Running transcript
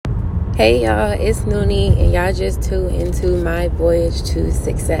Hey y'all, it's Noonie, and y'all just tuned into my voyage to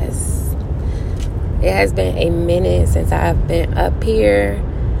success. It has been a minute since I've been up here.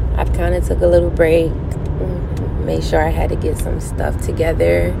 I've kind of took a little break, made sure I had to get some stuff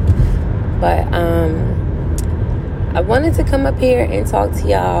together. But I wanted to come up here and talk to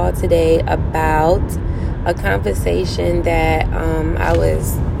y'all today about a conversation that I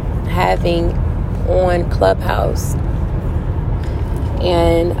was having on Clubhouse.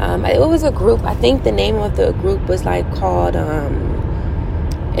 And it was a group. I think the name of the group was called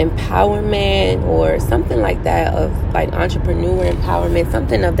Empowerment or something like that, of entrepreneur empowerment,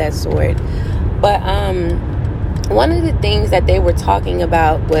 something of that sort. But one of the things that they were talking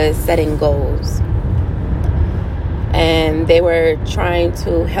about was setting goals. And they were trying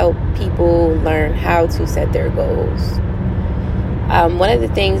to help people learn how to set their goals. One of the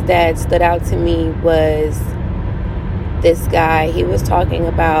things that stood out to me was this guy. He was talking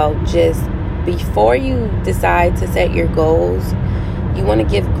about just before you decide to set your goals, you want to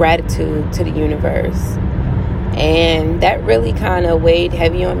give gratitude to the universe. And that really kind of weighed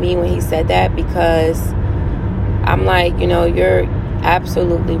heavy on me when he said that, because I'm like, you're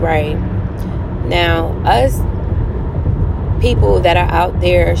absolutely right. Now, us people that are out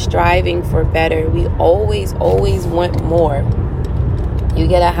there striving for better, we always want more. You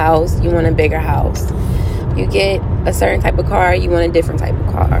get a house, you want a bigger house. You get a certain type of car, you want a different type of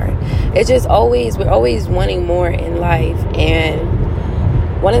car. It's just we're always wanting more in life. And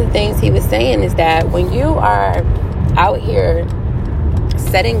one of the things he was saying is that when you are out here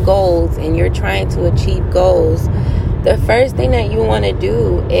setting goals and you're trying to achieve goals, the first thing that you want to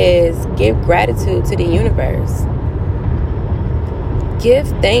do is give gratitude to the universe. Give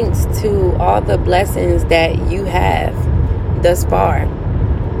thanks to all the blessings that you have thus far.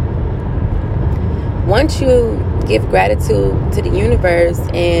 Once you give gratitude to the universe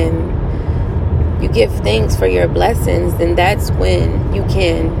and you give thanks for your blessings, then that's when you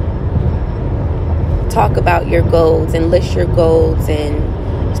can talk about your goals and list your goals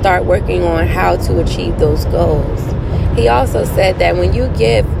and start working on how to achieve those goals. He also said that when you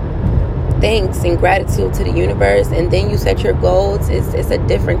give thanks and gratitude to the universe and then you set your goals, it's a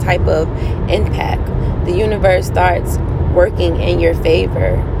different type of impact. The universe starts working in your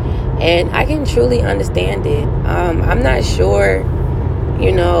favor. And I can truly understand it. I'm not sure,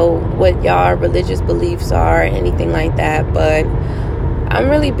 what y'all religious beliefs are or anything like that, but I'm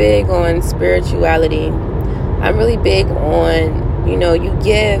really big on spirituality. I'm really big on, you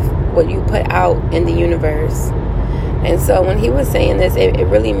give what you put out in the universe. And so when he was saying this, it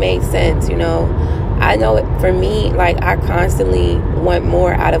really made sense. I know for me, I constantly want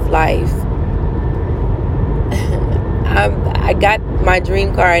more out of life. I got my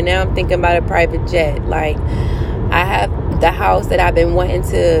dream car, and now I'm thinking about a private jet. I have the house that I've been wanting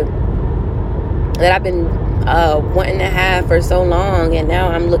to have for so long, and now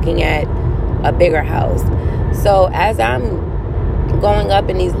I'm looking at a bigger house. So as I'm going up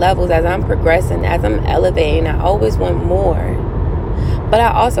in these levels, as I'm progressing, as I'm elevating, I always want more. But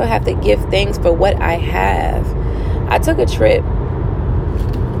I also have to give thanks for what I have. I took a trip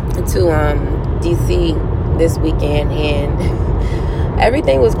to DC this weekend, and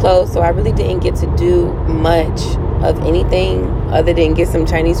everything was closed, so I really didn't get to do much of anything other than get some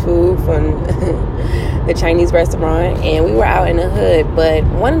Chinese food from the Chinese restaurant, and we were out in the hood. But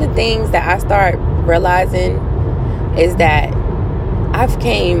one of the things that I start realizing is that I've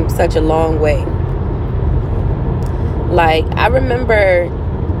came such a long way. I remember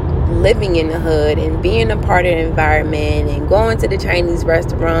living in the hood and being a part of the environment and going to the Chinese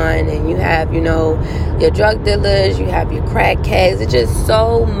restaurant, and you have, your drug dealers, you have your crackheads. It's just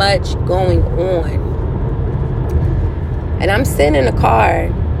so much going on. And I'm sitting in the car,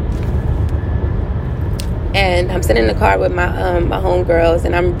 with my homegirls,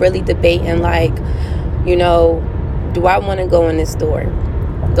 and I'm really debating, do I want to go in this store?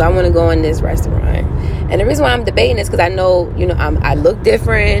 Do I want to go in this restaurant? And the reason why I'm debating is because I know, I look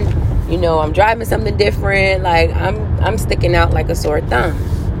different. I'm driving something different. I'm sticking out like a sore thumb.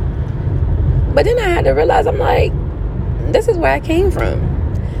 But then I had to realize, I'm like, this is where I came from.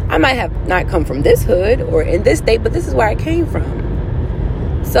 I might have not come from this hood or in this state, but this is where I came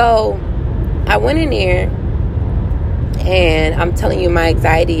from. So I went in there, and I'm telling you, my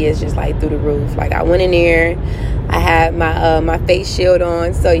anxiety is just through the roof. I went in there, I had my face shield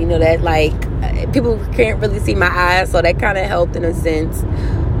on, so that people can't really see my eyes, so that kind of helped in a sense.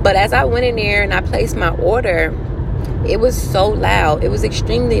 But as I went in there and I placed my order, it was so loud. It was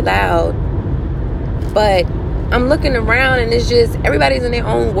extremely loud. But I'm looking around, and it's just everybody's in their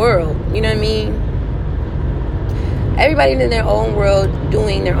own world. You know what I mean? everybody's in their own world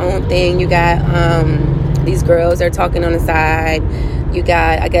doing their own thing. You got these girls, they're talking on the side. You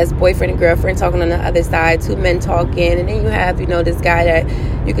got, I guess, boyfriend and girlfriend talking on the other side, 2 men talking. And then you have, this guy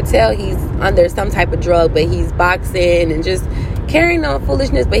that you could tell he's under some type of drug, but he's boxing and just carrying on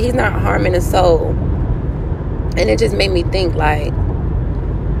foolishness, but he's not harming a soul. And it just made me think, like,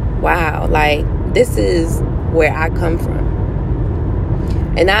 wow, like, this is where I come from.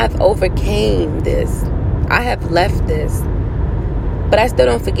 And I've overcame this. I have left this. But I still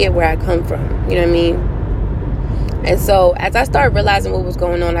don't forget where I come from. You know what I mean? And so as I started realizing what was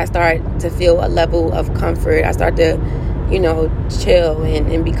going on, I started to feel a level of comfort. I started to, chill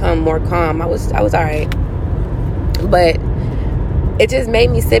and become more calm. I was all right. But it just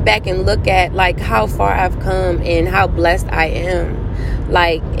made me sit back and look at, like, how far I've come and how blessed I am.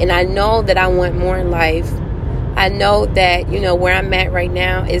 Like, and I know that I want more in life. I know that, where I'm at right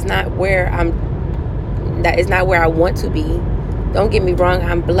now is not where I want to be. Don't get me wrong,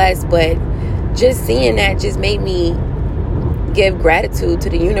 I'm blessed, but just seeing that just made me give gratitude to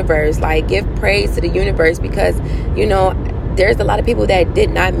the universe, like give praise to the universe, because, there's a lot of people that did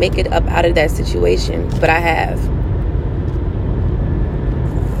not make it up out of that situation, but I have.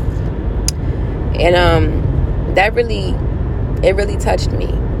 And it really touched me.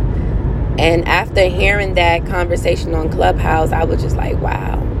 And after hearing that conversation on Clubhouse, I was just like,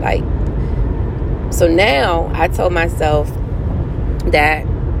 wow. Like, so now I told myself that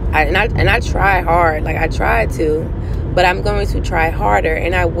I try hard. Like, I try to, but I'm going to try harder,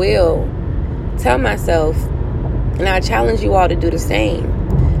 and I will tell myself, and I challenge you all to do the same.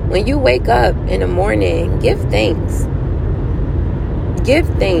 When you wake up in the morning, give thanks. Give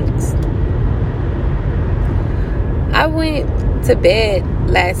thanks. I went to bed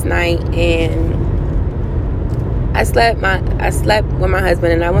last night and I slept with my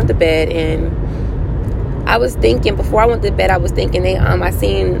husband, and I went to bed, and I was thinking, before I went to bed, I was thinking I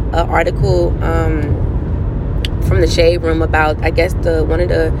seen an article from the Shade Room about, I guess, one of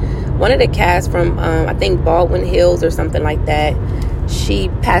the cast from I think Baldwin Hills or something like that. She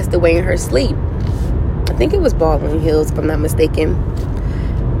passed away in her sleep. I think it was Baldwin Hills, if I'm not mistaken.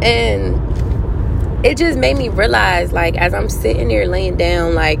 And it just made me realize, like, as I'm sitting there laying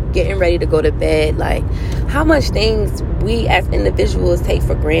down, like, getting ready to go to bed, like, how much things we as individuals take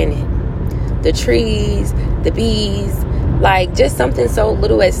for granted. The trees, the bees, like, just something so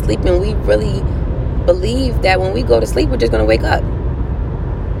little as sleeping. We really believe that when we go to sleep, we're just going to wake up.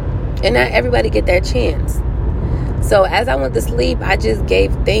 And not everybody get that chance. So as I went to sleep, I just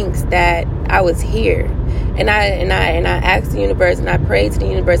gave thanks that I was here. And I asked the universe, and I prayed to the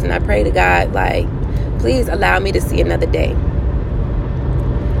universe, and I prayed to God, like, please allow me to see another day.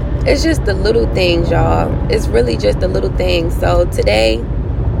 It's just the little things, y'all. It's really just the little things. So today,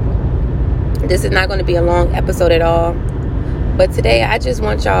 this is not going to be a long episode at all. But today, I just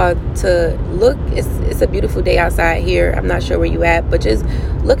want y'all to look. It's a beautiful day outside here. I'm not sure where you at, but just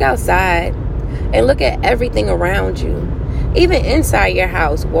look outside and look at everything around you. Even inside your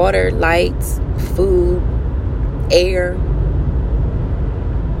house, water, lights, food, air,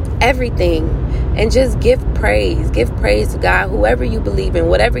 everything. And just give praise to God, whoever you believe in,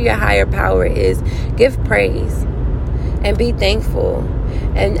 whatever your higher power is. Give praise and be thankful.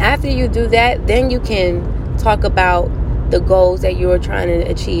 And after you do that, then you can talk about the goals that you are trying to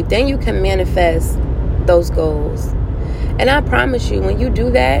achieve. Then you can manifest those goals. And I promise you, when you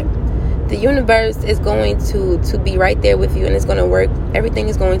do that, the universe is going to be right there with you, and it's going to work. Everything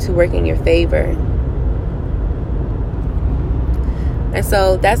is going to work in your favor. And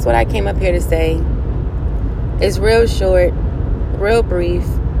so that's what I came up here to say. It's real short, real brief.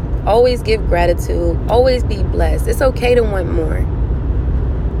 Always give gratitude. Always be blessed. It's okay to want more.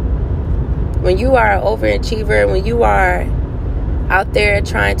 When you are an overachiever, when you are out there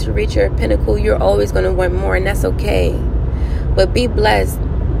trying to reach your pinnacle, you're always going to want more, and that's okay. But be blessed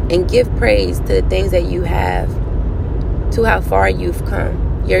and give praise to the things that you have, to how far you've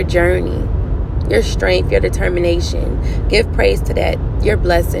come, your journey, your strength, your determination. Give praise to that, your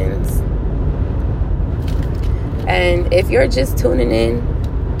blessings. And if you're just tuning in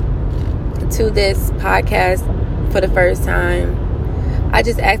to this podcast for the first time, I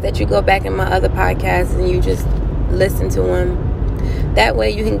just ask that you go back in my other podcasts and you just listen to them. That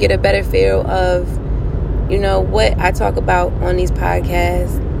way you can get a better feel of, what I talk about on these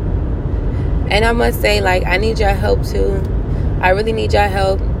podcasts. And I must say, like, I need your help too. I really need your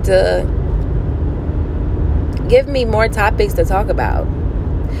help to give me more topics to talk about.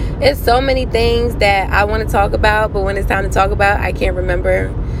 There's so many things that I want to talk about, but when it's time to talk about, I can't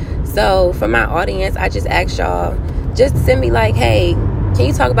remember. So for my audience, I just ask y'all, just send me like, hey, Can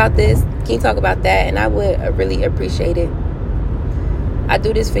you talk about this? Can you talk about that? And I would really appreciate it. I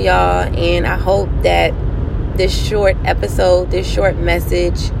do this for y'all, and I hope that this short episode, this short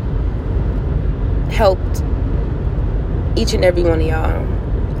message helped each and every one of y'all.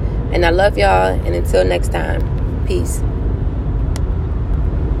 And I love y'all, and until next time, peace.